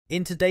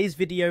In today's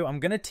video,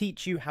 I'm going to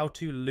teach you how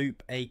to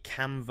loop a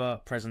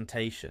Canva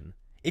presentation.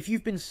 If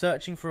you've been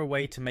searching for a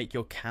way to make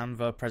your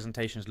Canva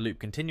presentations loop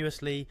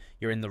continuously,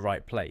 you're in the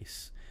right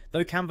place.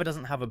 Though Canva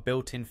doesn't have a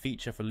built-in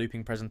feature for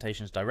looping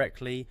presentations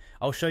directly,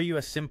 I'll show you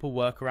a simple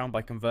workaround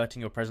by converting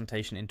your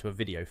presentation into a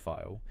video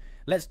file.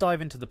 Let's dive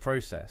into the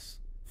process.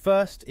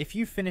 First, if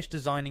you've finished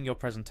designing your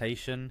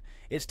presentation,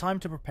 it's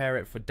time to prepare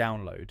it for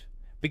download.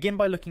 Begin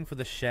by looking for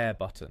the Share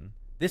button.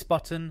 This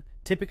button,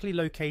 typically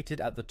located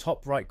at the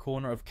top right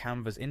corner of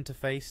Canva's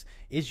interface,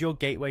 is your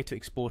gateway to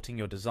exporting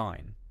your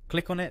design.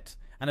 Click on it,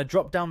 and a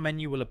drop-down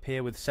menu will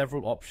appear with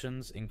several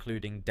options,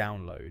 including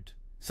Download.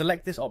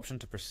 Select this option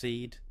to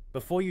proceed.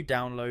 Before you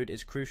download,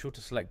 it's crucial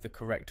to select the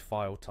correct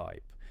file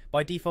type.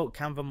 By default,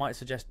 Canva might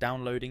suggest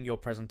downloading your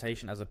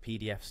presentation as a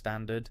PDF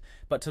standard,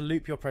 but to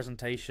loop your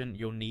presentation,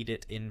 you'll need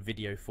it in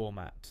video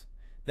format.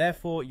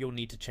 Therefore, you'll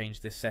need to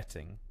change this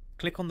setting.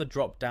 Click on the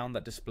drop-down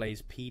that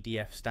displays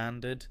PDF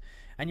standard,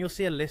 and you'll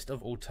see a list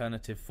of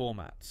alternative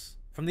formats.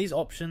 From these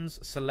options,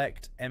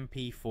 select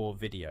MP4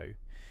 video.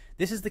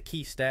 This is the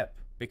key step,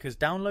 because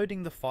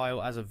downloading the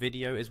file as a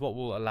video is what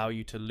will allow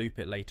you to loop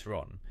it later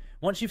on.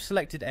 Once you've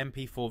selected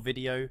MP4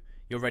 video,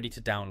 you're ready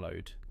to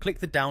download. Click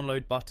the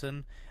download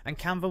button, and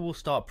Canva will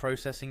start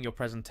processing your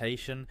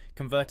presentation,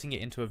 converting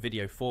it into a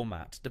video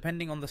format.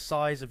 Depending on the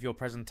size of your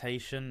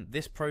presentation,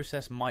 this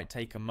process might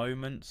take a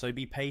moment, so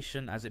be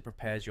patient as it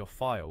prepares your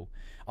file.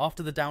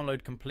 After the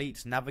download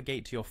completes,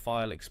 navigate to your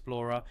File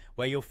Explorer,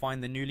 where you'll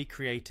find the newly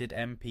created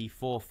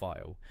MP4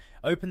 file.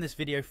 Open this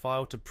video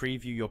file to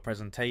preview your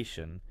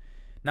presentation.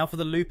 Now for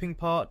the looping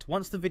part,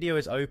 once the video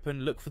is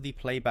open, look for the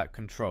playback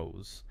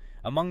controls.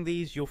 Among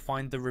these, you'll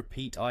find the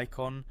repeat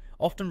icon,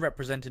 often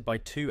represented by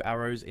two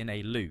arrows in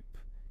a loop.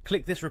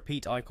 Click this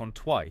repeat icon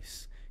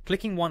twice.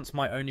 Clicking once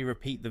might only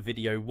repeat the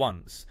video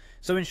once,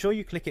 so ensure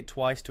you click it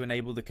twice to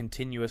enable the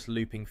continuous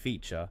looping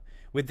feature.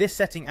 With this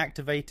setting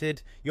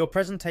activated, your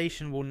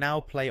presentation will now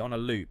play on a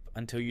loop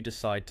until you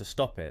decide to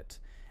stop it.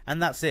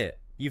 And that's it.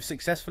 You've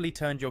successfully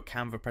turned your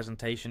Canva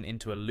presentation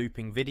into a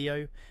looping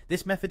video.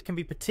 This method can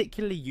be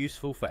particularly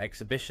useful for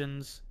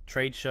exhibitions,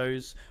 trade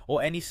shows,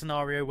 or any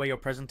scenario where your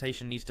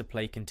presentation needs to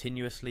play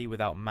continuously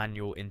without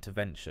manual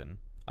intervention.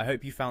 I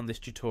hope you found this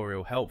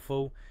tutorial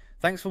helpful.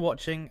 Thanks for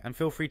watching, and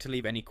feel free to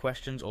leave any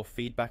questions or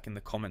feedback in the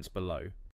comments below.